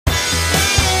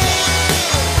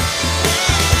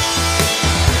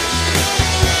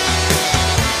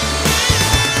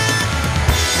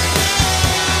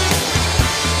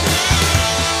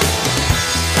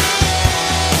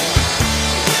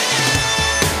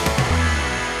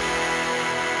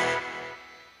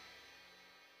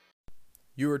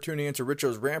You are tuning into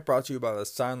Richo's Rant, brought to you by the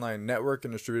Signline Network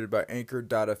and distributed by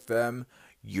Anchor.fm.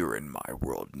 You're in my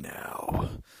world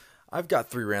now. I've got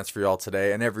 3 rants for y'all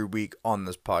today, and every week on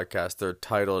this podcast, they're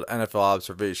titled NFL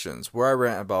Observations, where I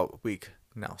rant about week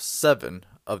now 7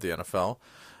 of the NFL.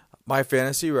 My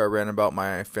fantasy, where I rant about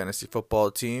my fantasy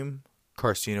football team,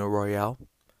 Casino Royale.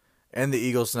 And the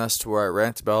Eagles Nest, where I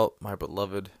rant about my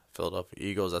beloved Philadelphia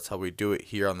Eagles. That's how we do it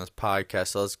here on this podcast.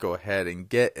 So let's go ahead and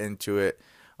get into it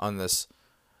on this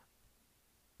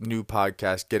new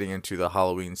podcast, getting into the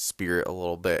Halloween spirit a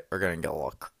little bit. We're going to get a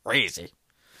little crazy.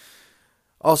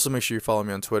 Also, make sure you follow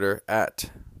me on Twitter at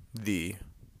 __Richo.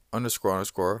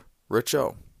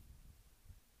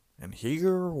 And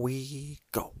here we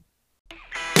go.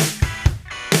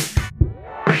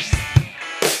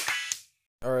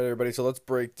 All right, everybody. So let's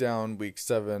break down week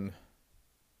 7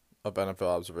 of NFL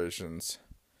observations.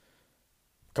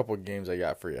 A couple of games I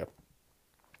got for you.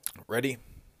 Ready?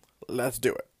 Let's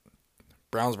do it.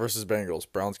 Browns versus Bengals.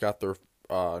 Browns got their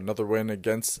another win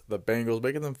against the Bengals,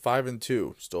 making them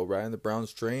 5-2. Still riding the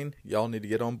Browns train. Y'all need to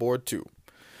get on board too.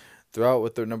 They're out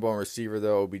with their number 1 receiver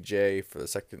though, OBJ, for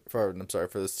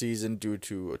the season due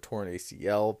to a torn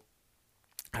ACL.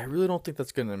 I really don't think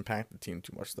that's going to impact the team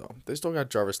too much though. They still got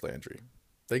Jarvis Landry.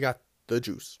 They got the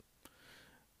juice.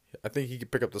 I think he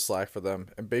could pick up the slack for them,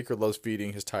 and Baker loves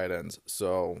feeding his tight ends,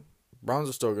 so Browns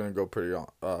are still going to go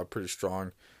pretty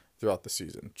strong throughout the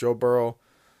season. Joe Burrow,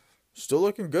 still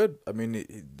looking good. I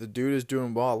mean, the dude is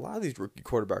doing well. A lot of these rookie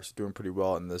quarterbacks are doing pretty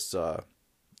well in this in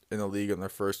the league in their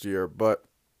first year, but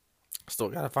still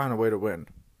got to find a way to win.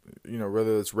 You know,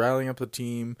 whether it's rallying up the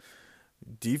team,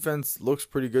 defense looks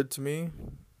pretty good to me.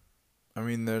 I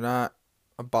mean, they're not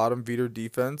a bottom feeder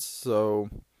defense, so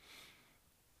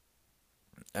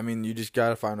I mean, you just got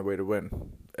to find a way to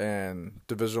win. And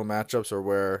divisional matchups are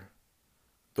where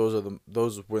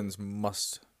those wins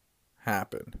must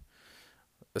happen,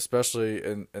 especially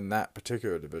in that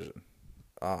particular division.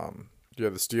 You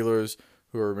have the Steelers,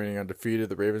 who are remaining undefeated.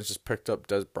 The Ravens just picked up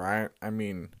Des Bryant. I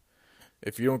mean,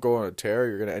 if you don't go on a tear,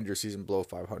 you're going to end your season below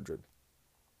 500.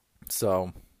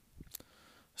 So,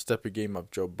 step your game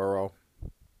up, Joe Burrow.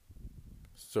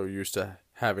 So used to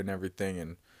having everything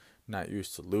and not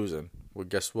used to losing. Well,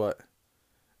 guess what?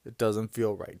 It doesn't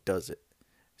feel right, does it?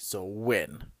 So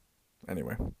win.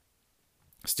 Anyway.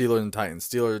 Steelers and Titans.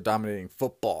 Steelers are dominating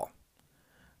football,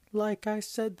 like I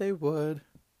said they would.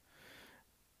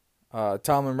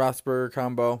 Tomlin Roethlisberger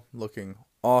combo looking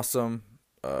awesome.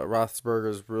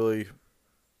 Roethlisberger's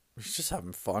he's just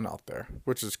having fun out there,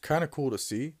 which is kind of cool to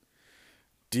see.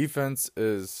 Defense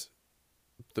is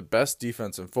the best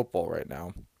defense in football right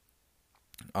now.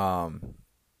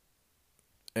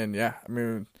 And yeah, I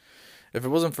mean, if it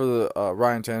wasn't for the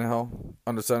Ryan Tannehill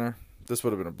under center, this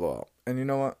would have been a blowout. And you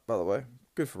know what? By the way,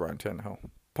 good for Ryan Tannehill.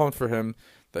 Pumped for him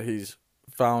that he's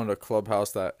found a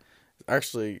clubhouse that is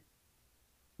actually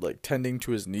like tending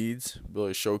to his needs,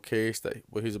 really showcase that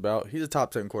what he's about. He's a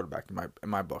top 10 quarterback in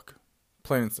my book,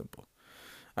 plain and simple.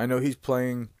 I know he's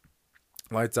playing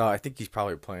lights out. I think he's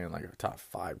probably playing like a top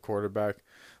 5 quarterback,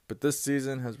 but this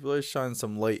season has really shined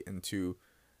some light into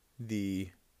the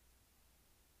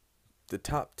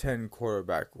top 10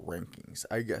 quarterback rankings,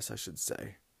 I guess I should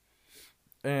say.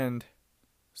 And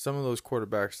some of those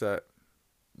quarterbacks that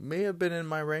may have been in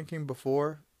my ranking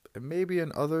before, and maybe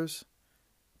in others,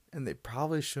 and they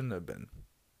probably shouldn't have been.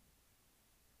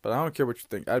 But I don't care what you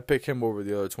think. I'd pick him over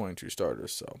the other 22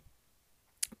 starters. So,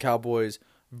 Cowboys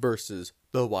versus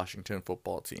the Washington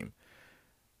football team.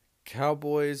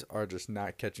 Cowboys are just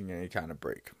not catching any kind of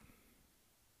break.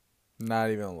 Not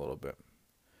even a little bit.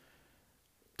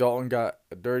 Dalton got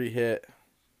a dirty hit,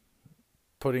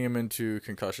 putting him into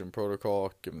concussion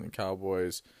protocol, giving the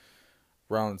Cowboys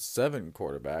round 7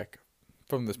 quarterback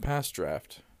from this past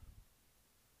draft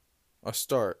a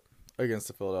start against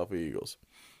the Philadelphia Eagles.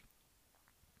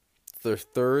 Their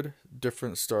 3rd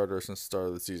different starter since the start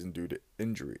of the season due to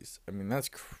injuries. I mean, that's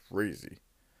crazy.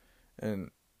 And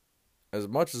as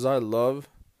much as I love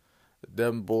the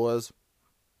Devin Bulls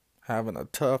having a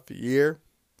tough year,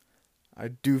 I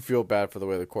do feel bad for the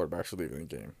way the quarterbacks are leaving the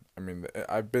game. I mean,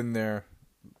 I've been there.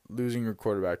 Losing your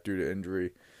quarterback due to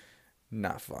injury,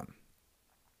 not fun.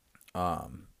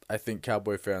 I think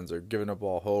Cowboy fans are giving up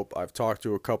all hope. I've talked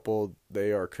to a couple.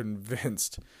 They are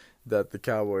convinced that the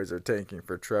Cowboys are tanking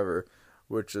for Trevor,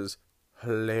 which is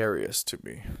hilarious to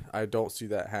me. I don't see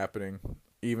that happening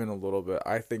even a little bit.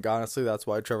 I think, honestly, that's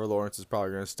why Trevor Lawrence is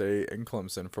probably going to stay in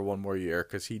Clemson for one more year,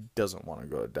 because he doesn't want to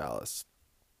go to Dallas.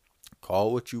 Call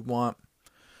it what you want.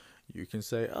 You can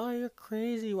say, oh, you're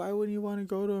crazy. Why wouldn't you want to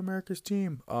go to America's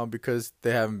team? Because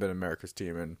they haven't been America's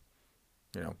team in,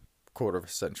 quarter of a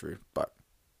century. But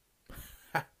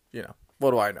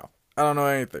what do I know? I don't know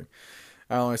anything.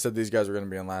 I only said these guys were going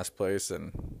to be in last place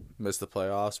and miss the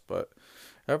playoffs, but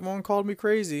everyone called me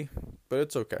crazy, but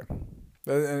it's okay.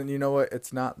 And you know what?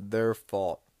 It's not their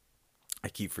fault. I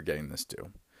keep forgetting this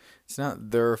too. It's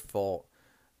not their fault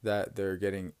that they're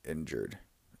getting injured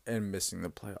and missing the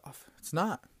playoff. It's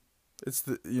not. It's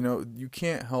you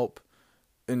can't help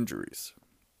injuries.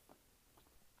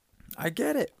 I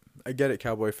get it. I get it,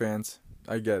 Cowboy fans.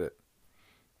 I get it.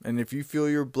 And if you feel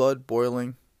your blood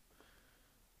boiling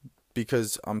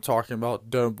because I'm talking about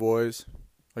dumb boys,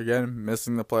 again,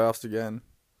 missing the playoffs again,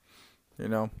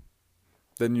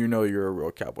 then you're a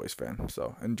real Cowboys fan.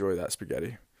 So enjoy that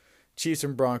spaghetti. Chiefs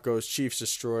and Broncos. Chiefs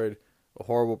destroyed a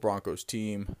horrible Broncos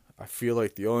team. I feel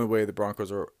like the only way the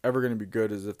Broncos are ever going to be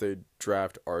good is if they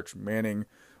draft Arch Manning,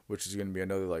 which is going to be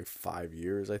another 5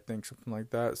 years, I think, something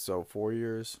like that. So 4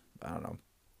 years. I don't know.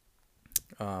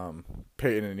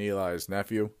 Peyton and Eli's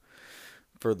nephew.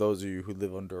 For those of you who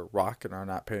live under a rock and are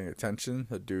not paying attention,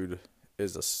 the dude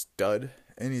is a stud,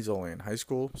 and he's only in high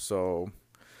school. So,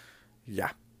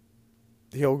 yeah.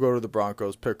 He'll go to the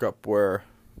Broncos, pick up where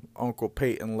Uncle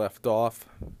Peyton left off,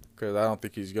 because I don't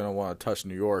think he's going to want to touch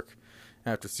New York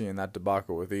after seeing that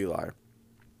debacle with Eli.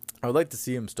 I would like to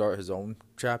see him start his own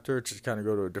chapter, just kind of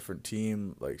go to a different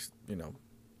team,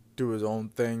 do his own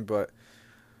thing, but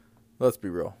let's be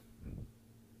real.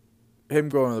 Him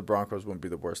going to the Broncos wouldn't be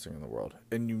the worst thing in the world.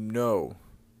 And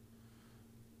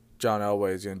John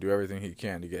Elway is going to do everything he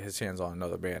can to get his hands on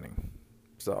another Manning.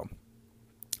 So,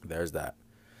 there's that.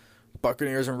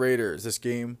 Buccaneers and Raiders. This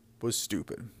game was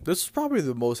stupid. This was probably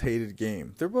the most hated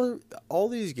game. There were all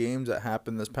these games that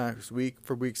happened this past week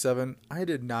for Week 7, I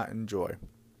did not enjoy.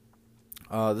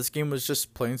 This game was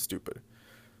just plain stupid.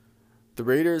 The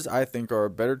Raiders, I think, are a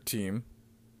better team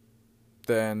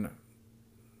than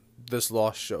this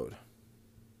loss showed.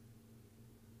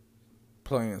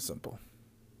 Plain and simple.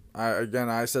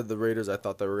 I said the Raiders, I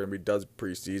thought they were going to be duds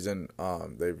preseason.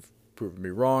 They've proven me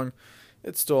wrong.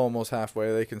 It's still almost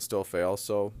halfway. They can still fail,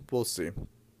 so we'll see.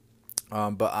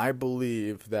 But I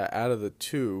believe that out of the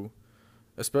two,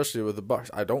 especially with the Bucs,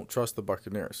 I don't trust the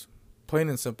Buccaneers. Plain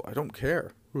and simple. I don't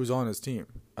care who's on his team.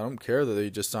 I don't care that they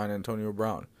just signed Antonio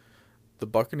Brown. The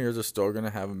Buccaneers are still going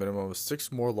to have a minimum of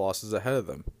 6 more losses ahead of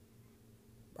them.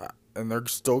 And they're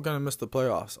still going to miss the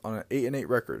playoffs on an 8-8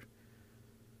 record,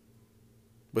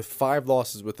 with 5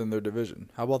 losses within their division.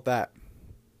 How about that?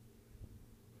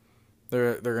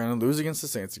 They're going to lose against the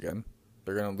Saints again.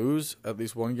 They're going to lose at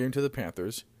least one game to the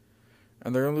Panthers.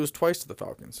 And they're going to lose twice to the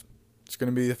Falcons. It's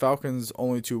going to be the Falcons'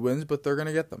 only 2 wins, but they're going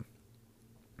to get them.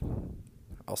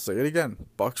 I'll say it again.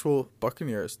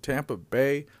 Buccaneers, Tampa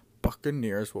Bay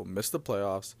Buccaneers will miss the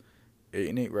playoffs.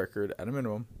 8-8 record at a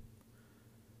minimum.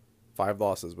 5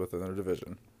 losses within their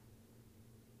division.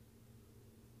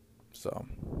 So,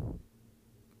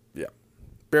 yeah.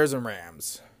 Bears and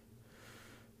Rams.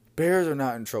 Bears are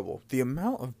not in trouble. The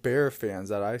amount of Bear fans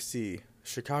that I see,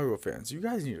 Chicago fans, you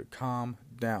guys need to calm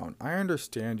down. I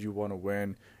understand you want to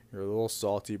win. You're a little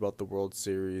salty about the World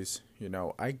Series.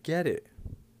 I get it.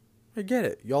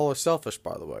 Y'all are selfish,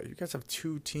 by the way. You guys have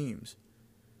 2 teams.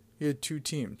 You had 2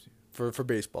 teams. For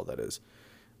baseball, that is.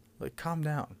 Calm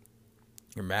down.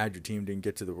 You're mad your team didn't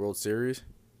get to the World Series?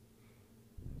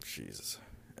 Jesus.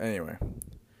 Anyway.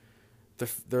 They're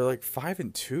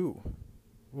 5-2.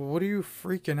 What are you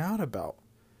freaking out about?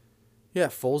 Yeah,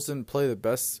 Foles didn't play the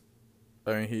best.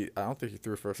 I don't think he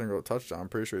threw for a single touchdown. I'm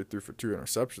pretty sure he threw for 2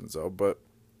 interceptions, though. But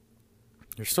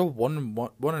you're still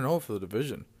 1-0 for the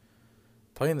division.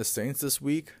 Playing the Saints this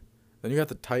week. Then you got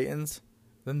the Titans.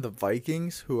 Then the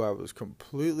Vikings, who I was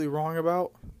completely wrong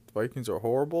about. The Vikings are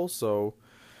horrible. So,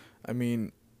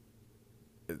 and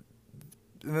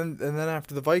then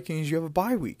after the Vikings, you have a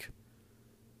bye week.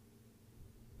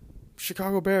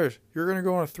 Chicago Bears, you're going to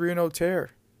go on a 3-0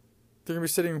 tear. They're going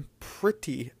to be sitting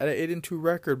pretty at an 8-2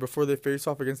 record before they face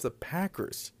off against the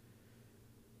Packers.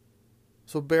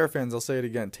 So Bear fans, I'll say it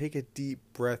again, take a deep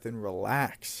breath and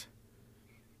relax.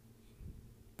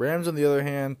 Rams, on the other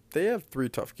hand, they have 3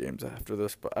 tough games after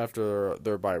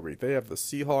their bye week. They have the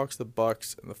Seahawks, the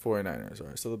Bucs, and the 49ers. All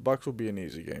right, so the Bucs will be an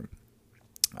easy game.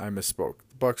 I misspoke.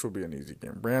 The Bucs will be an easy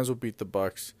game. Rams will beat the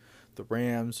Bucs. The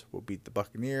Rams will beat the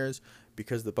Buccaneers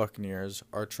because the Buccaneers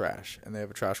are trash and they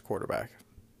have a trash quarterback.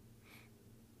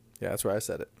 Yeah, that's where I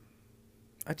said it.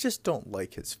 I just don't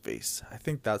like his face. I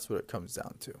think that's what it comes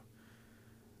down to.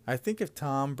 I think if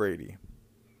Tom Brady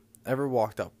ever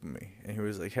walked up to me and he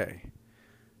was like, "Hey,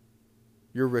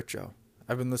 you're Richo.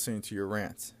 I've been listening to your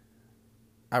rants,"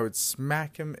 I would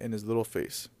smack him in his little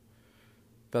face.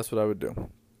 That's what I would do.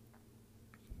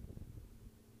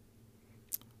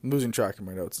 I'm losing track of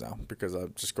my notes now because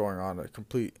I'm just going on a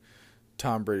complete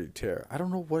Tom Brady tear. I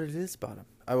don't know what it is about him.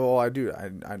 I do.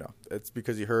 I know. It's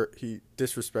because he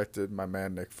disrespected my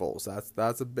man Nick Foles.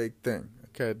 That's a big thing.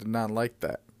 Okay, I did not like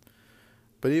that.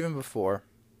 But even before,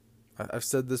 I've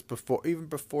said this before, even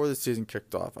before the season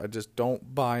kicked off, I just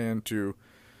don't buy into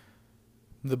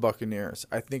the Buccaneers.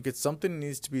 I think it's something that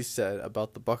needs to be said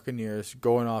about the Buccaneers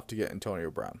going off to get Antonio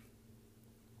Brown.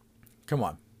 Come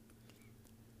on.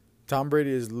 Tom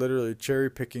Brady is literally cherry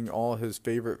picking all his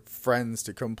favorite friends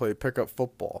to come play pickup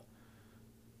football.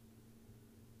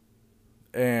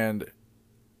 And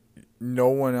no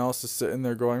one else is sitting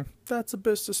there going, that's a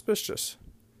bit suspicious.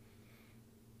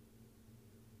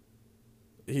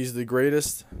 He's the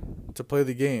greatest to play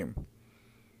the game.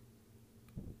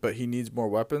 But he needs more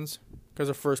weapons because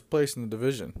of first place in the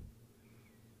division.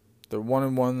 They're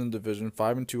 1-1 in the division,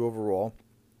 5-2 overall.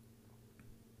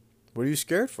 What are you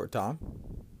scared for, Tom?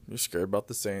 You're scared about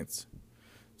the Saints.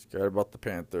 Scared about the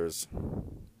Panthers.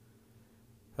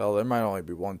 Hell, there might only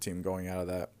be one team going out of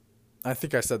that. I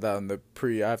think I said that in the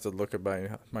I have to look at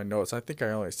my notes. I think I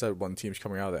only said one team's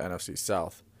coming out of the NFC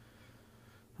South.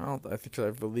 I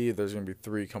believe there's going to be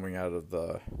 3 coming out of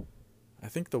the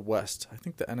West. I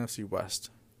think the NFC West.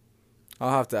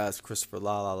 I'll have to ask Christopher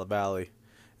LaValle.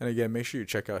 And again, make sure you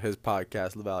check out his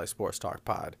podcast, LaValle Sports Talk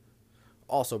Pod.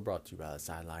 Also brought to you by the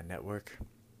Sideline Network.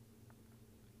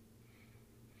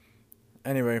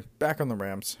 Anyway, back on the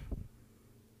Rams.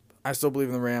 I still believe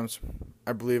in the Rams.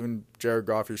 I believe in Jared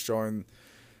Goff. He's showing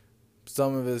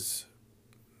some of his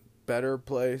better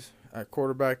plays at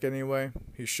quarterback anyway.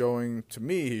 He's showing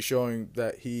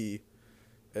that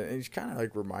and he's kind of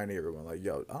like reminding everyone, like,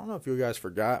 yo, I don't know if you guys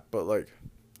forgot, but like,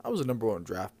 I was a number 1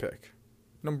 draft pick.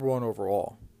 Number 1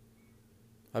 overall.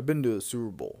 I've been to the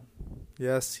Super Bowl.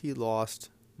 Yes, he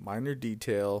lost. Minor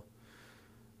detail.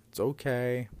 It's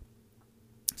okay.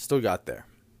 Still got there.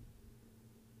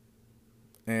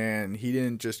 And he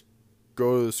didn't just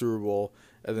go to the Super Bowl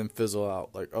and then fizzle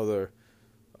out like other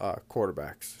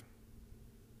quarterbacks.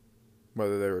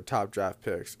 Whether they were top draft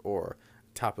picks or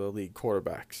top of the league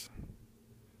quarterbacks.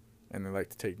 And they like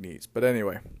to take knees. But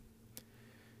anyway,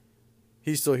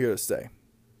 he's still here to stay.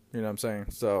 You know what I'm saying?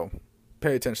 So,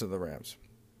 pay attention to the Rams.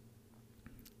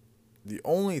 The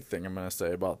only thing I'm going to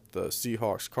say about the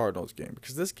Seahawks-Cardinals game,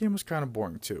 because this game was kind of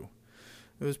boring too.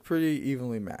 It was pretty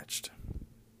evenly matched.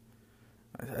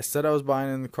 I said I was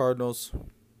buying in the Cardinals.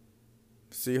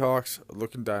 Seahawks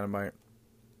looking dynamite.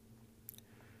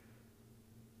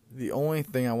 The only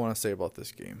thing I want to say about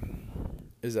this game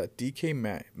is that DK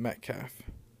Metcalf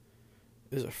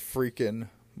is a freaking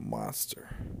monster.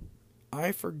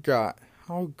 I forgot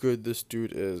how good this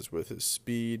dude is with his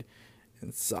speed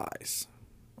and size.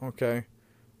 Okay?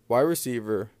 Wide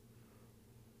receiver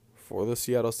for the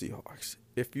Seattle Seahawks.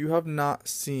 If you have not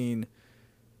seen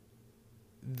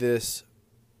this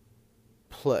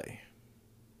play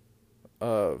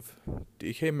of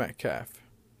DK Metcalf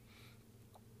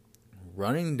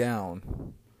running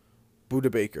down Budda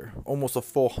Baker, almost a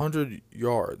full 100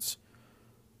 yards,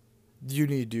 you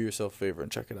need to do yourself a favor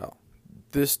and check it out.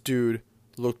 This dude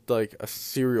looked like a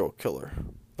serial killer,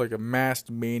 like a masked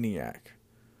maniac.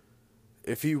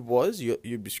 If he was,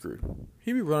 you'd be screwed.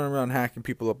 He'd be running around hacking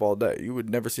people up all day. You would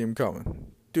never see him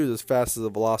coming. Dude's as fast as a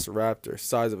velociraptor,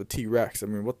 size of a T-Rex. I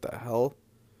mean, what the hell?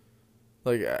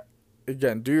 Like,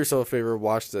 again, do yourself a favor,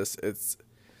 watch this.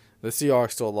 The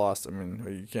Seahawks still lost. I mean,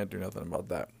 you can't do nothing about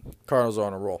that. Cardinals are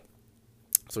on a roll.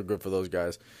 So good for those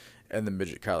guys. And the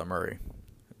midget Kyler Murray.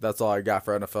 That's all I got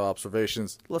for NFL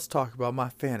observations. Let's talk about my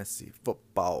fantasy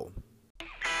football.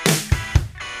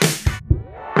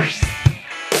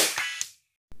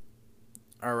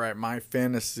 All right, my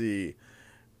fantasy.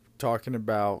 Talking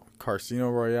about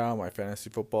Casino Royale, my fantasy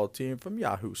football team from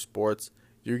Yahoo Sports.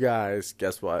 You guys,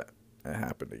 guess what? It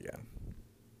happened again.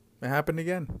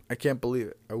 I can't believe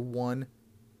it. I won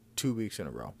 2 weeks in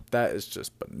a row. That is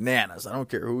just bananas. I don't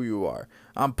care who you are.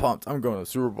 I'm pumped. I'm going to the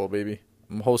Super Bowl, baby.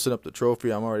 I'm hosting up the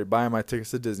trophy. I'm already buying my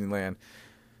tickets to Disneyland.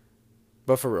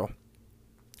 But for real,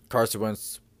 Carson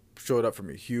Wentz showed up for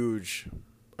me huge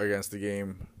against the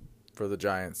game for the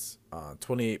Giants.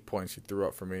 28 points he threw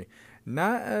up for me.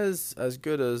 Not as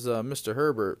good as Mr.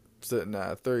 Herbert sitting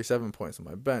at 37 points on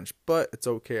my bench, but it's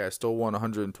okay. I still won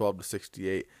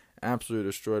 112-68. Absolutely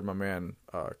destroyed my man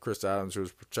Chris Adams, who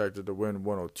was projected to win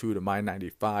 102 to my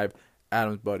 95.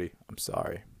 Adams, buddy, I'm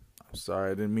sorry. I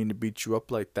didn't mean to beat you up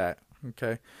like that.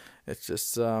 Okay, it's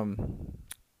just he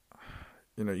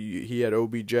had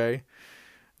OBJ.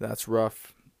 That's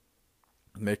rough.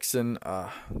 Mixon,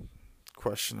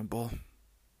 questionable.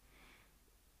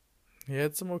 He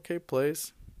had some okay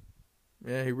plays.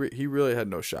 Yeah, he really had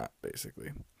no shot,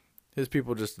 basically. His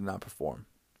people just did not perform.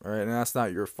 All right, and that's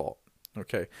not your fault.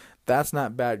 Okay, that's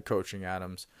not bad coaching,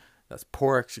 Adams. That's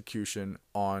poor execution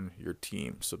on your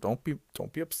team. So don't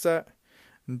be upset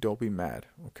and don't be mad.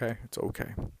 Okay, it's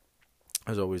okay.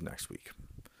 As always, next week.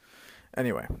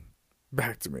 Anyway,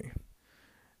 back to me.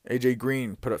 AJ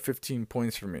Green put up 15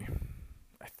 points for me.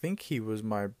 I think he was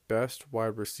my best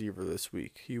wide receiver this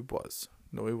week. He was.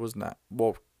 No, he was not.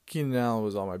 Well, Keenan Allen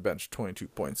was on my bench, 22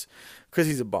 points, because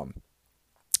he's a bum.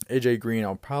 AJ Green,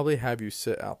 I'll probably have you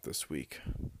sit out this week,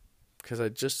 because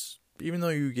even though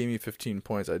you gave me 15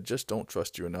 points, I just don't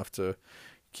trust you enough to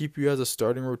keep you as a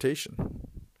starting rotation.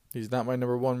 He's not my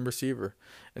number one receiver.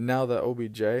 And now that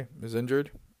OBJ is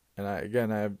injured, and I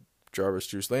have Jarvis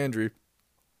Juice Landry,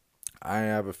 I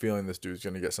have a feeling this dude's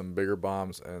going to get some bigger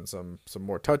bombs and some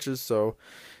more touches. So,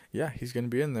 yeah, he's going to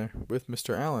be in there with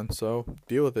Mr. Allen. So,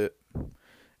 deal with it.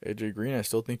 AJ Green, I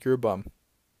still think you're a bum.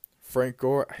 Frank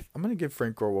Gore, I'm going to give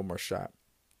Frank Gore one more shot.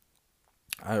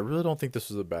 I really don't think this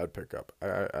was a bad pickup.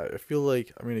 I feel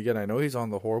like, again, I know he's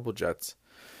on the horrible Jets,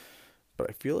 but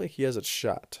I feel like he has a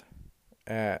shot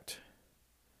at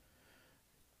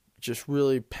just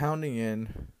really pounding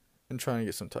in and trying to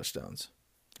get some touchdowns.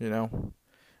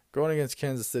 Going against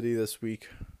Kansas City this week,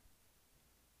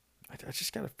 I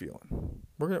just got a feeling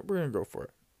we're gonna go for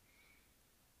it.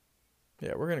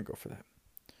 Yeah, we're gonna go for that.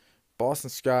 Boston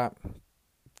Scott,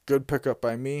 good pickup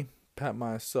by me. Pat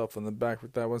myself on the back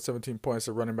with that 117 points.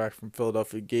 The running back from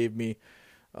Philadelphia gave me.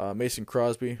 Mason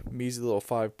Crosby, measly little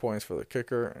 5 points for the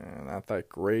kicker, and not that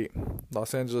great.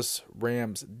 Los Angeles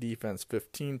Rams defense,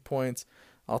 15 points.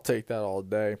 I'll take that all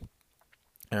day.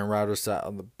 Aaron Rodgers sat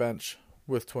on the bench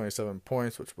with 27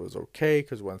 points, which was okay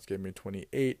because Wentz gave me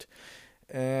 28.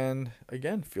 And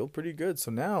again, feel pretty good.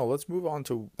 So now let's move on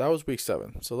to, that was week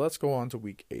 7. So let's go on to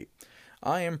week 8.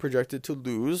 I am projected to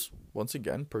lose, once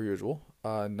again, per usual,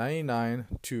 99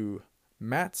 to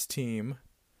Matt's team,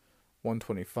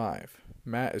 125.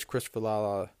 Matt is Christopher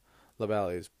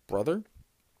LaValle's brother,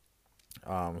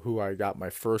 who I got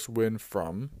my first win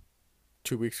from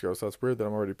 2 weeks ago. So it's weird that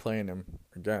I'm already playing him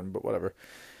again, but whatever.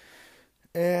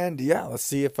 And yeah, let's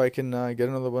see if I can get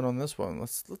another win on this one.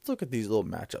 Let's look at these little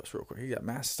matchups real quick. You got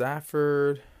Matt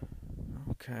Stafford.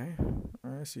 Okay.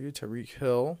 All right, so you Tyreek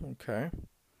Hill. Okay.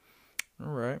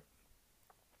 All right.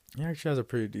 He actually has a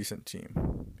pretty decent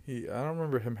team. I don't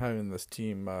remember him having this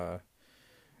team.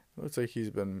 Looks like he's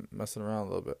been messing around a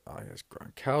little bit. Oh, he has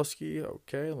Gronkowski.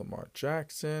 Okay. Lamar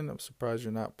Jackson. I'm surprised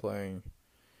you're not playing.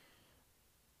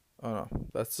 Oh, no.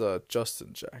 That's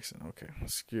Justin Jackson. Okay.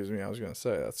 Excuse me. I was going to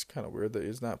say, that's kind of weird that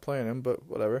he's not playing him, but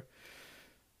whatever.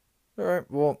 All right.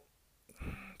 Well,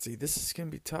 see, this is going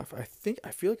to be tough. I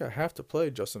feel like I have to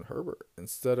play Justin Herbert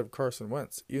instead of Carson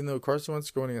Wentz, even though Carson Wentz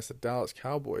is going against the Dallas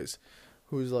Cowboys,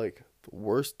 who's like the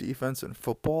worst defense in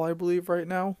football, I believe, right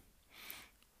now.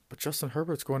 But Justin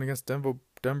Herbert's going against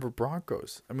Denver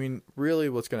Broncos. Really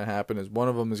what's going to happen is one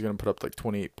of them is going to put up like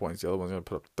 28 points. The other one's going to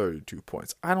put up 32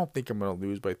 points. I don't think I'm going to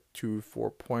lose by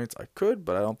 4 points. I could,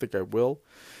 but I don't think I will.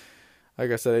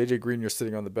 Like I said, AJ Green, you're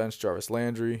sitting on the bench. Jarvis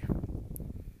Landry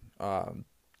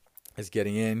is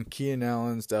getting in. Keenan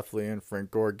Allen's definitely in.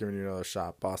 Frank Gore giving you another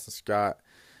shot. Boston Scott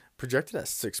projected at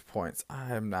 6 points.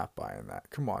 I am not buying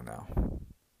that. Come on now.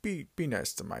 Be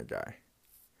nice to my guy.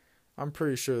 I'm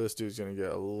pretty sure this dude's going to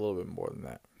get a little bit more than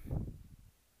that.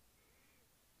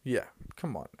 Yeah,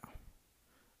 come on now.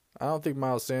 I don't think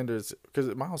Miles Sanders,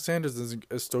 because Miles Sanders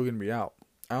is still going to be out.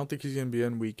 I don't think he's going to be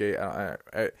in week 8.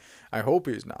 I hope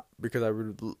he's not, because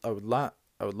I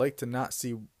would like to not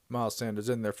see Miles Sanders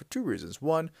in there for 2 reasons.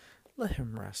 One, let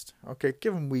him rest. Okay,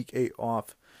 give him week 8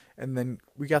 off, and then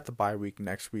we got the bye week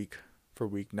next week for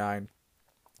week 9.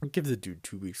 Give the dude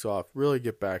 2 weeks off. Really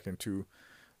get back into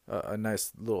a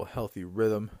nice little healthy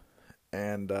rhythm,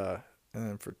 and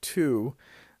then for 2,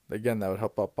 again, that would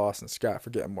help out Boston Scott for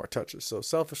getting more touches. So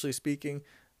selfishly speaking,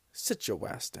 sit your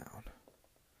ass down.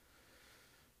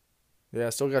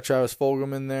 Yeah, still got Travis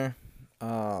Fulgham in there.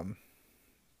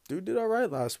 Dude did all right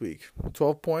last week.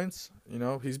 12 points.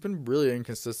 He's been really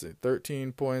inconsistent.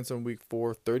 13 points in week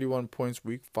 4, 31 points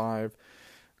week 5,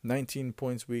 19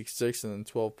 points week 6, and then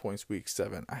 12 points week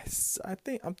 7.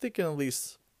 I'm thinking at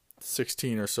least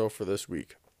 16 or so for this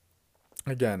week.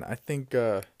 Again, I think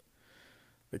the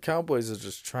Cowboys are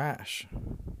just trash.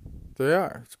 They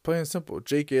are. It's plain and simple.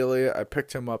 Jake Elliott, I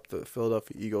picked him up, the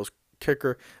Philadelphia Eagles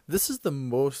kicker. This is the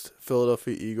most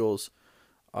Philadelphia Eagles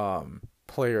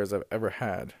players I've ever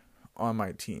had on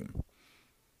my team.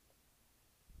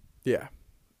 Yeah.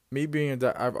 Me being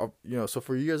so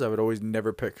for years I would always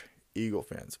never pick Eagle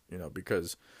fans,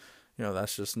 because,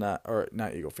 that's just not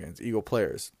Eagle fans, Eagle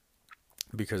players,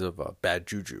 because of bad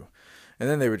juju. And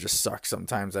then they would just suck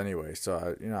sometimes anyway.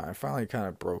 So, I finally kind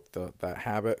of broke that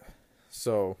habit.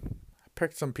 So, I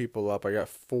picked some people up. I got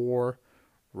 4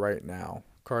 right now.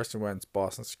 Carson Wentz,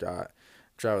 Boston Scott,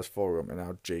 Travis Fulgham, and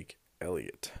now Jake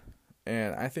Elliott.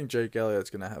 And I think Jake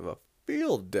Elliott's going to have a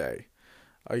field day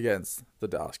against the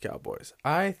Dallas Cowboys.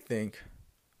 I think,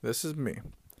 this is me,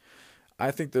 I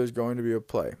think there's going to be a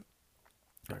play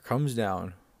that comes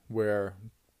down where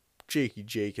Jakey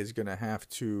Jake is going to have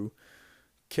to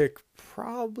kick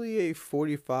probably a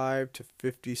 45 to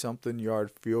 50 something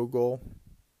yard field goal.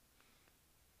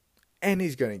 And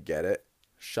he's going to get it.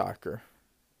 Shocker.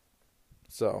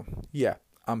 So, yeah,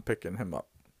 I'm picking him up.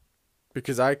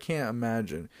 Because I can't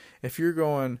imagine. If you're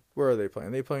going, where are they playing?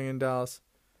 Are they playing in Dallas?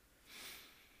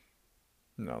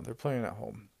 No, they're playing at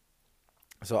home.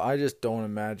 So I just don't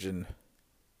imagine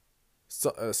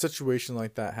a situation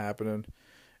like that happening.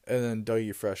 And then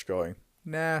Dougie Fresh going,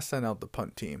 nah, send out the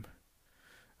punt team.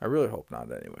 I really hope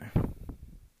not anyway.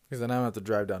 Because then I'm going to have to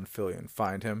drive down to Philly and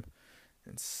find him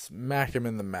and smack him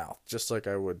in the mouth. Just like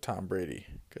I would Tom Brady.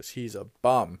 Because he's a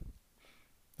bum.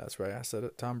 That's right, I said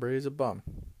it. Tom Brady's a bum.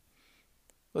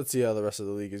 Let's see how the rest of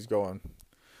the league is going.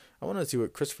 I want to see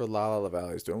what Christopher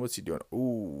Lavallee is doing. What's he doing?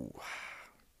 Ooh,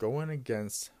 going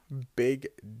against Big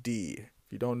D.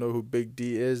 If you don't know who Big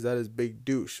D is, that is Big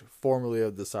Douche, formerly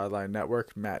of the Sideline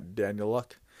Network, Matt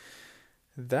Danieluk.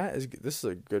 This is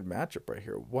a good matchup right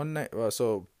here.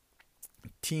 So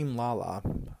Team Lala,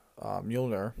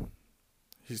 Mjolnir,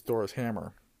 he's Thor's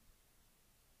hammer.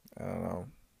 I don't know.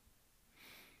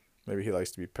 Maybe he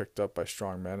likes to be picked up by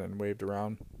strong men and waved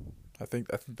around. I think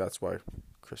that's why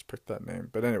Chris picked that name.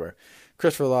 But anyway,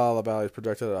 Christopher Lavallee is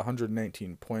projected at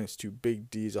 119 points to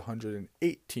Big D's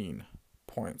 118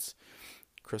 points.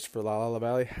 Christopher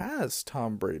Lavallee has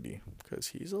Tom Brady because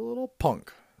he's a little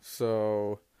punk.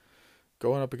 So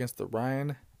going up against the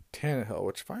Ryan Tannehill,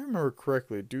 which if I remember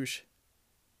correctly, Douche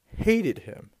hated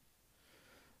him.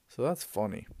 So that's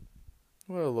funny.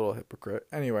 What a little hypocrite.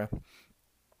 Anyway.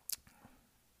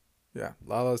 Yeah,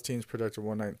 Lala's team's projected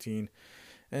 119,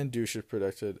 and Douche is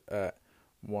projected at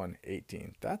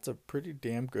 118. That's a pretty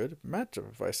damn good matchup,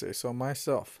 if I say so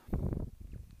myself.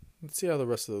 Let's see how the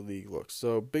rest of the league looks.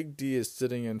 So Big D is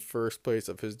sitting in first place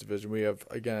of his division. We have,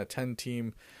 again, a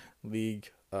 10-team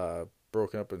league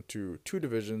broken up into 2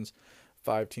 divisions,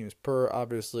 5 teams per.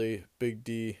 Obviously, Big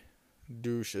D,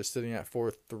 Douche is sitting at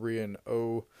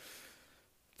 4-3-0.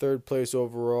 Third place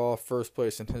overall, first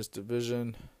place in his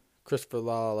division. Christopher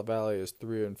Lavallee is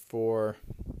 3-4.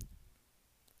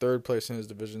 Third place in his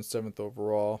division, 7th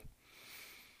overall.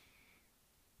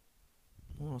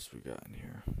 What else we got in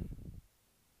here?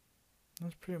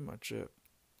 That's pretty much it.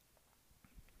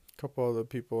 A couple other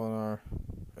people in our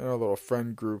little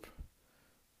friend group.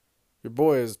 Your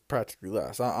boy is practically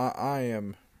last. I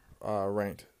am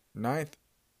ranked 9th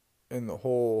in the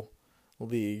whole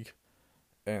league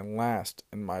and last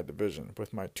in my division.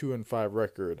 With my 2-5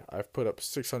 record, I've put up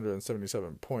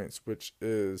 677 points, which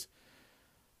is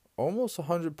almost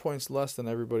 100 points less than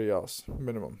everybody else,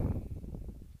 minimum.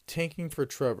 Tanking for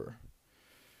Trevor.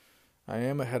 I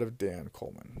am ahead of Dan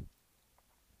Coleman,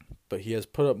 but he has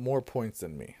put up more points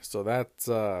than me. So that's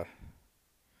I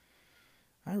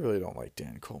really don't like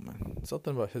Dan Coleman.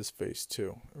 Something about his face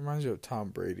too. It reminds you of Tom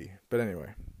Brady. But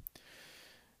anyway.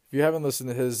 If you haven't listened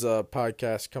to his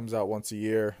podcast, comes out once a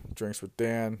year, Drinks with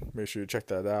Dan. Make sure you check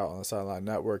that out on the Sideline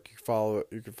Network. You can follow it.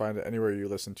 You can find it anywhere you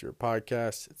listen to your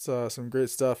podcast. It's some great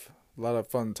stuff. A lot of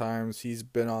fun times. He's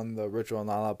been on the Ritual and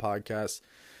Lala podcast,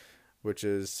 which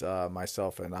is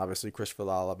myself and obviously Christopher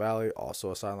Lavallee,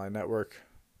 also a Sideline Network.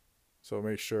 So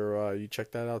make sure you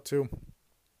check that out too.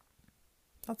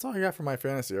 That's all I got for my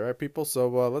fantasy, all right, people? So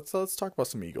let's talk about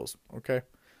some Eagles, okay?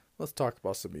 Let's talk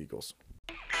about some Eagles.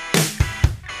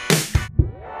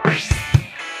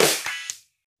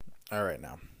 All right,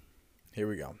 now, here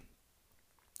we go.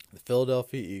 The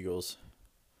Philadelphia Eagles,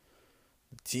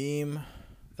 the team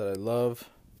that I love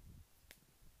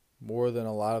more than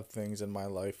a lot of things in my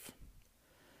life,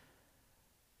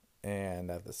 and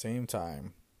at the same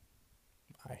time,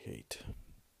 I hate.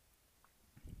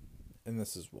 And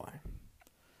this is why.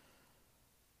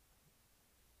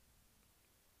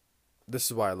 This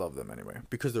is why I love them anyway,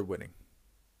 because they're winning.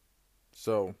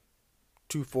 So,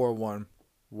 2-4-1,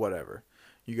 whatever.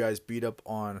 You guys beat up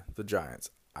on the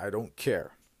Giants. I don't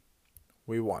care.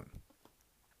 We won.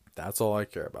 That's all I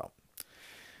care about.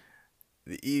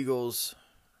 The Eagles,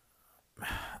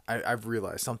 I've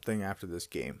realized something after this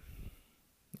game.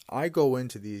 I go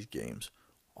into these games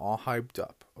all hyped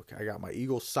up. Okay, I got my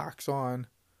Eagles socks on.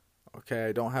 Okay,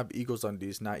 I don't have Eagles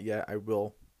undies, not yet. I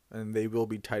will, and they will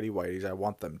be tighty whities. I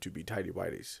want them to be tighty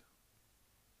whities.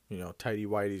 tighty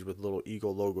whities with little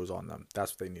Eagle logos on them.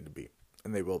 That's what they need to be,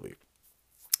 and they will be.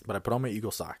 But I put on my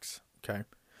Eagle socks, okay?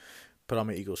 Put on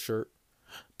my Eagles shirt,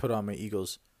 put on my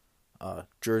Eagles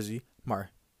jersey, my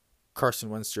Carson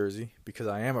Wentz jersey, because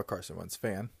I am a Carson Wentz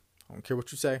fan. I don't care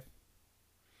what you say.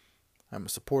 I'm a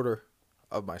supporter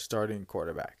of my starting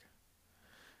quarterback.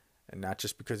 And not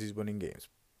just because he's winning games.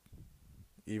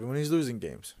 Even when he's losing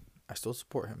games, I still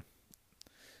support him.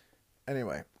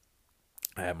 Anyway,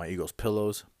 I have my Eagles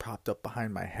pillows propped up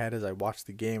behind my head as I watch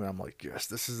the game, and I'm like, yes,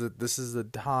 this is the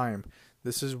time.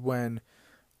 This is when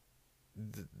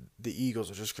the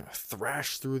Eagles are just going to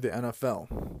thrash through the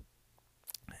NFL.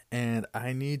 And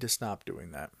I need to stop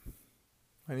doing that.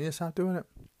 I need to stop doing it.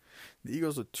 The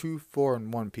Eagles are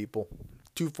 2-4-1, people.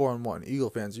 2-4-1. Eagle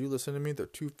fans, are you listening to me? They're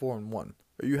 2-4-1.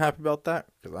 Are you happy about that?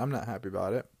 Because I'm not happy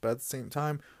about it. But at the same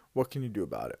time, what can you do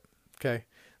about it? Okay?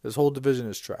 This whole division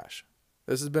is trash.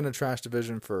 This has been a trash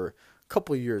division for a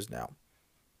couple of years now.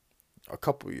 A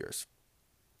couple of years.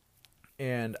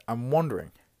 And I'm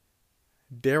wondering,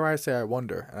 dare I say I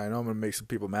wonder, and I know I'm going to make some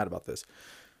people mad about this.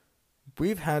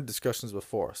 We've had discussions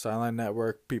before. Sideline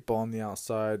Network, people on the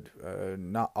outside,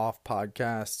 not off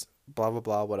podcasts, blah, blah,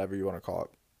 blah, whatever you want to call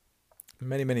it.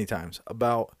 Many, many times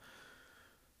about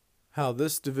how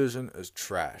this division is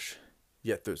trash.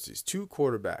 Yet there's these two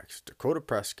quarterbacks, Dakota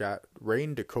Prescott,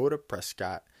 Dakota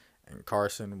Prescott, and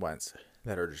Carson Wentz,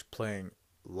 that are just playing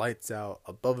lights out,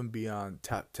 above and beyond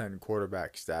top 10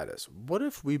 quarterback status. What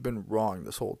if we've been wrong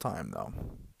this whole time, though?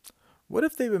 What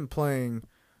if they've been playing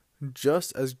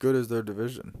just as good as their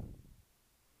division?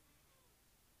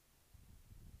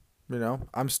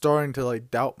 I'm starting to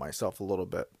doubt myself a little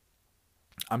bit.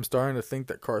 I'm starting to think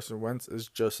that Carson Wentz is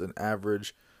just an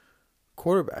average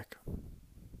quarterback.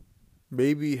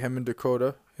 Maybe him and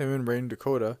Dakota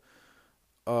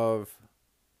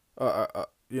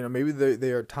maybe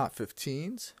they are top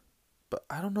 15s, but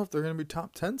I don't know if they're going to be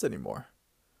top 10s anymore.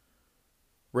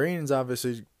 Rain's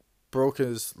obviously broke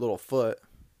his little foot.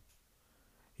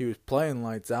 He was playing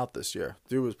lights out this year.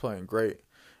 Dude was playing great.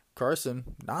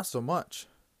 Carson, not so much.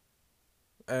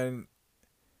 And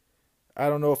I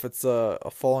don't know if it's a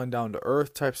falling down to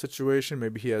earth type situation.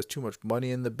 Maybe he has too much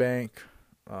money in the bank.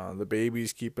 The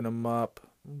baby's keeping him up.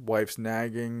 Wife's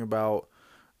nagging about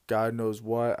God knows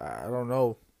what. I don't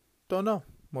know. Don't know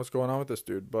what's going on with this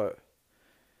dude. But,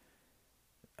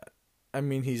 I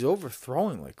mean, he's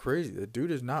overthrowing like crazy. The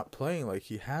dude is not playing like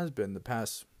he has been the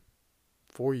past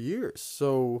 4 years.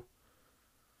 So,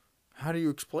 how do you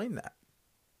explain that?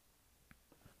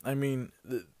 I mean,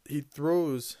 he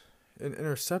throws an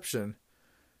interception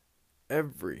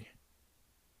every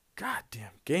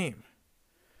goddamn game.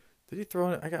 Did he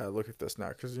throw it? I gotta look at this now,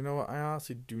 because you know what? I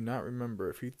honestly do not remember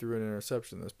if he threw an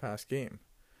interception this past game.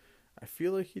 I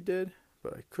feel like he did,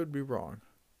 but I could be wrong.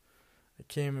 I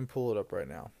can't even pull it up right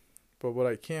now. But what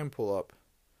I can pull up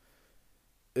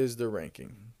is the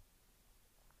ranking.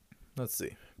 Let's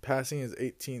see. Passing is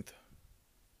 18th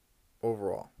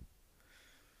overall.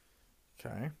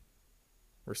 Okay.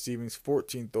 Receiving's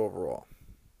 14th overall.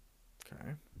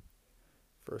 Okay.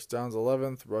 First down's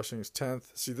 11th. Rushing's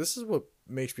 10th. See, this is what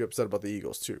makes me upset about the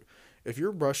Eagles, too. If your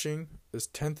rushing is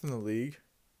 10th in the league,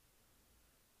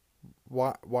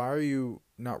 why are you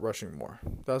not rushing more?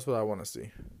 That's what I want to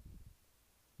see.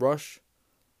 Rush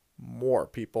more,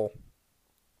 people.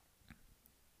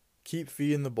 Keep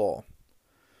feeding the ball.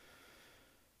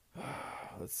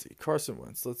 Let's see. Carson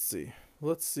Wentz. Let's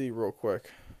see real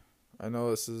quick. I know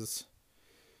this is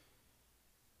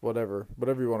whatever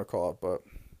you want to call it, but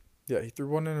yeah, he threw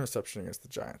one interception against the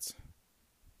Giants.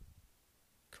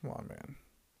 Come on, man.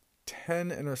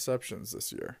 10 interceptions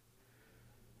this year.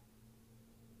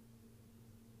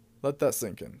 Let that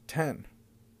sink in. 10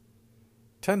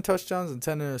 touchdowns and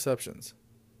 10 interceptions.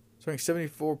 Throwing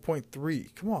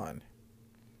 74.3. Come on.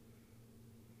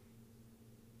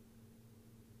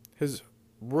 His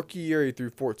rookie year, he threw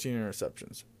 14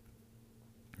 interceptions.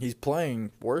 He's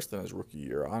playing worse than his rookie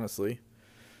year, honestly.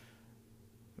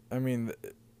 I mean,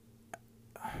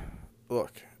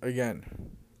 look, again,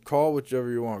 call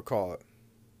whichever you want to call it.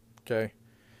 Okay?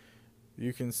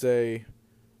 You can say,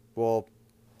 well,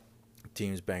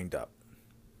 team's banged up.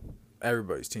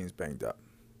 Everybody's team's banged up.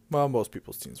 Well, most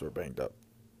people's teams were banged up.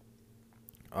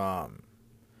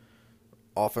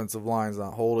 Offensive line's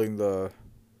not holding the...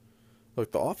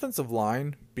 Look, the offensive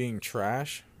line being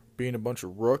trash, being a bunch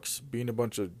of rooks, being a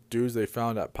bunch of dudes they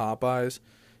found at Popeyes,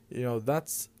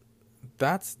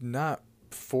 that's not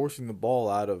forcing the ball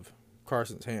out of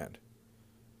Carson's hand.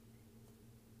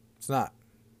 It's not.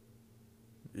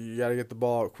 You got to get the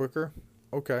ball out quicker?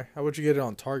 Okay. How about you get it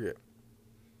on target?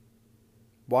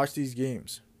 Watch these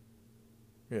games.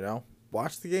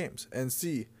 watch the games and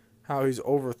see how he's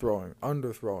overthrowing,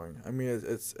 underthrowing. I mean,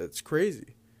 it's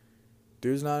crazy.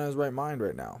 Dude's not in his right mind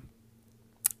right now.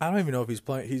 I don't even know if he's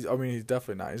playing. He's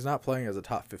definitely not. He's not playing as a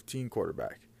top 15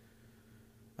 quarterback.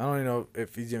 I don't even know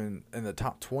if he's even in the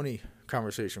top 20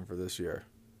 conversation for this year.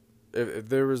 If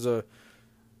there was a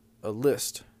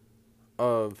list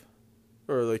of,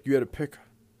 or like you had to pick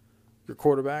your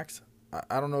quarterbacks,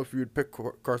 I don't know if you would pick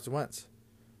Carson Wentz.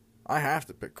 I have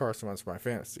to pick Carson Wentz for my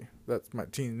fantasy. That's my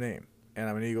team name. And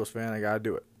I'm an Eagles fan. I got to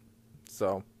do it.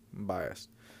 So, I'm biased.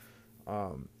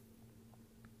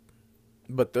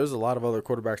 But there's a lot of other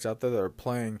quarterbacks out there that are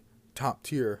playing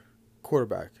top-tier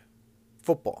quarterback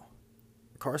football.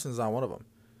 Carson's not one of them.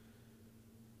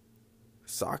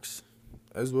 Sucks.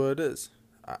 Is what it is.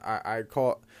 I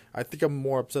think I'm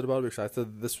more upset about it because I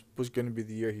said this was going to be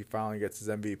the year he finally gets his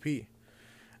MVP.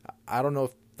 I don't know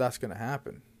if that's going to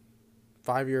happen.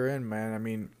 5 year in, man. I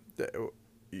mean,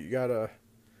 you gotta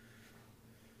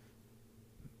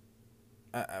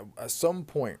at some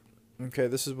point. Okay,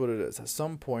 this is what it is. At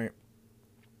some point,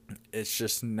 it's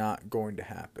just not going to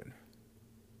happen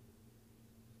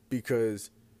because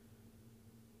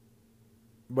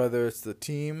whether it's the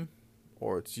team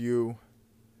or it's you,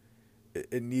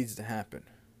 it needs to happen,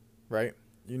 right?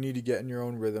 You need to get in your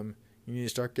own rhythm. You need to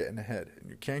start getting ahead, and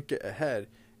you can't get ahead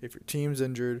if your team's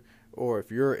injured or if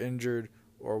you're injured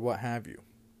or what have you.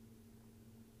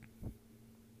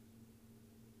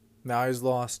 Now he's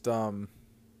lost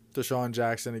Deshaun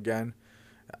Jackson again.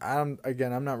 I'm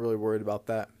not really worried about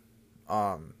that.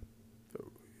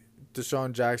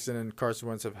 Deshaun Jackson and Carson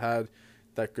Wentz have had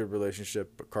that good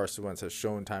relationship, but Carson Wentz has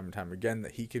shown time and time again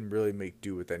that he can really make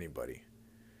do with anybody.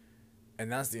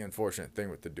 And that's the unfortunate thing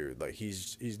with the dude. Like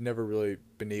he's never really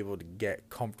been able to get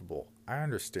comfortable. I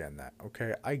understand that.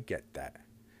 Okay, I get that.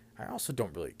 I also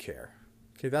don't really care.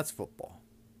 Okay, that's football.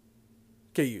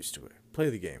 Get used to it. Play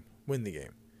the game. Win the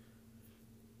game.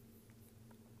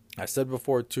 I said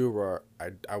before too, where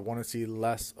I want to see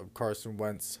less of Carson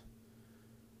Wentz.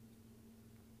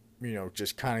 You know,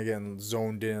 just kind of getting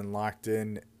zoned in and locked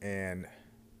in and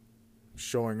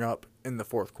showing up in the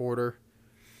fourth quarter.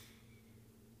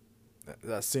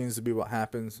 That seems to be what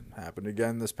happens. Happened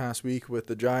again this past week with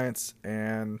the Giants.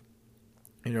 And,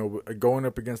 you know, going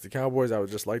up against the Cowboys, I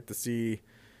would just like to see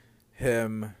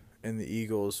him and the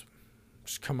Eagles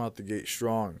just come out the gate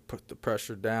strong, put the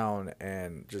pressure down,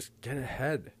 and just get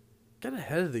ahead. Get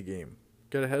ahead of the game.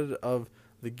 Get ahead of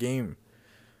the game.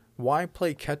 Why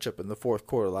play catch up in the fourth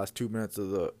quarter, last 2 minutes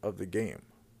of the game?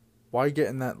 Why get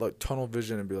in that like tunnel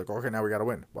vision and be like, okay, now we gotta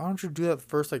win? Why don't you do that the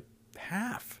first like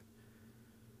half?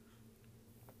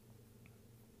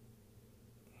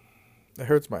 It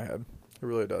hurts my head. It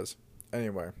really does.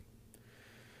 Anyway,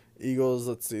 Eagles,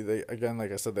 let's see. They again,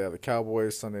 like I said, they have the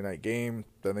Cowboys Sunday night game.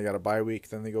 Then they got a bye week.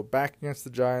 Then they go back against the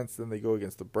Giants. Then they go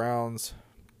against the Browns.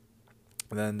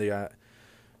 And then they got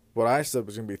what I said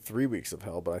was going to be 3 weeks of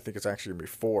hell, but I think it's actually going to be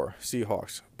 4.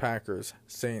 Seahawks, Packers,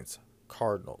 Saints,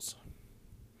 Cardinals.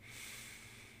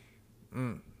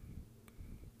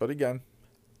 But again,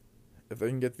 if they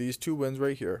can get these 2 wins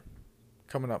right here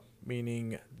coming up,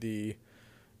 meaning the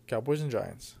Cowboys and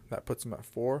Giants, that puts them at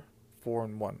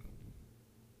 4-4-1.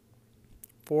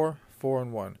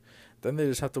 4-4-1. Then they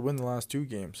just have to win the last 2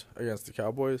 games against the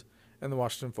Cowboys and the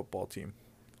Washington football team.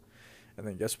 And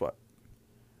then guess what?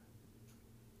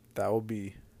 That will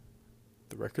be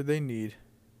the record they need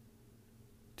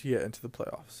to get into the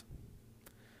playoffs.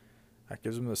 That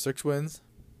gives them the 6 wins.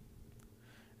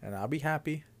 And I'll be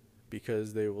happy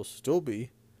because they will still be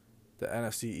the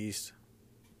NFC East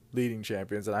leading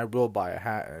champions. And I will buy a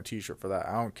hat and a t-shirt for that.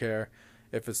 I don't care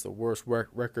if it's the worst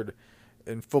record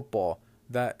in football.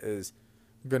 That is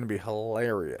going to be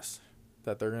hilarious.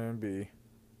 That they're going to be,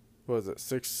 what is it,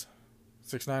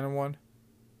 6-9-1?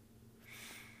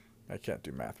 I can't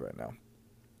do math right now.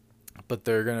 But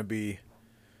they're going to be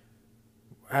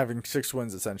having 6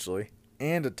 wins essentially,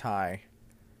 and a tie,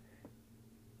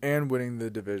 and winning the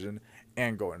division,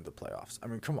 and going to the playoffs. I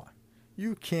mean, come on.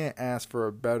 You can't ask for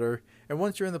a better. And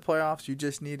once you're in the playoffs, you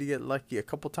just need to get lucky a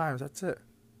couple times. That's it.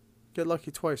 Get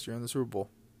lucky twice, you're in the Super Bowl.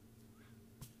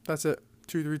 That's it.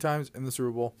 2-3 times in the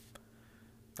Super Bowl.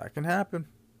 That can happen.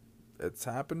 It's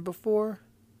happened before.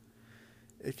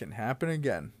 It can happen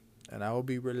again. And I will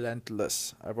be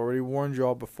relentless. I've already warned you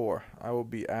all before. I will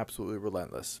be absolutely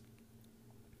relentless.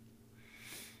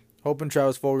 Hoping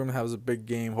Travis Fulgham has a big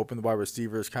game. Hoping the wide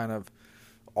receivers kind of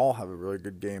all have a really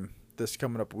good game this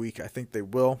coming up week. I think they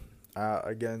will.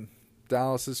 Again,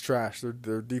 Dallas is trash.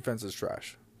 Their defense is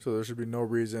trash. So there should be no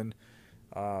reason.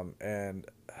 And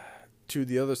to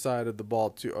the other side of the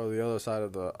ball, or the other side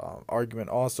of the argument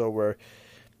also, where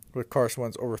with Carson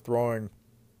Wentz overthrowing,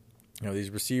 these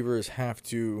receivers have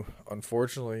to,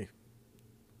 unfortunately,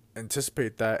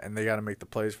 anticipate that, and they got to make the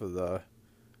plays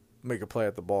make a play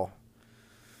at the ball.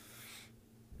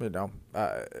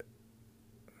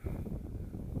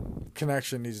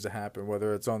 Connection needs to happen,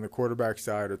 whether it's on the quarterback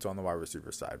side or it's on the wide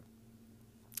receiver side.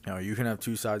 You can have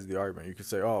two sides of the argument. You can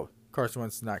say, oh, Carson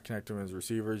Wentz is not connecting with his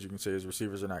receivers. You can say his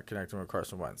receivers are not connecting with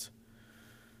Carson Wentz.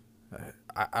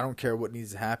 I don't care what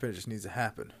needs to happen. It just needs to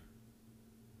happen.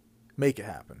 Make it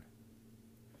happen.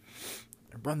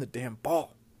 And run the damn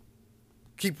ball.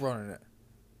 Keep running it.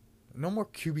 No more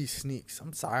QB sneaks.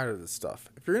 I'm tired of this stuff.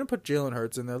 If you're going to put Jalen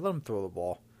Hurts in there, let him throw the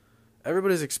ball.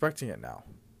 Everybody's expecting it now.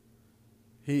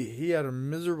 He had a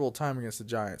miserable time against the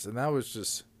Giants, and that was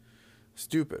just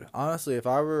stupid. Honestly, if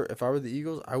I were the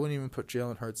Eagles, I wouldn't even put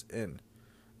Jalen Hurts in.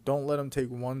 Don't let him take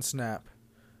one snap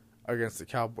against the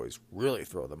Cowboys. Really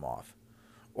throw them off.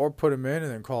 Or put him in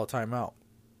and then call a timeout.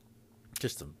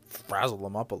 Just to frazzle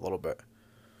them up a little bit.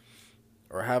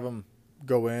 Or have him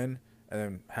go in and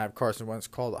then have Carson Wentz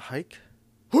call the hike.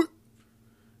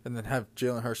 And then have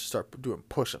Jalen Hurts start doing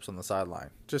push-ups on the sideline.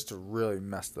 Just to really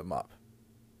mess them up.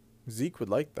 Zeke would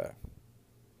like that.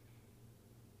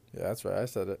 Yeah, that's right. I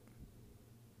said it.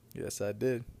 Yes, I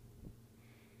did.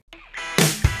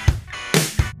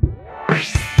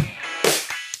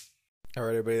 All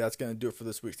right, everybody, that's going to do it for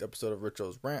this week's episode of Rich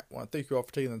O's Rant. I want to thank you all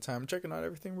for taking the time and checking out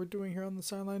everything we're doing here on the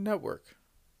Sideline Network.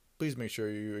 Please make sure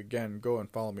you, again, go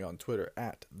and follow me on Twitter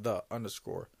at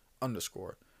 @__Richo.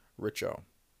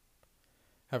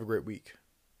 Have a great week.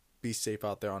 Be safe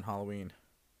out there on Halloween.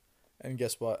 And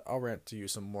guess what? I'll rant to you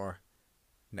some more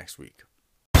next week.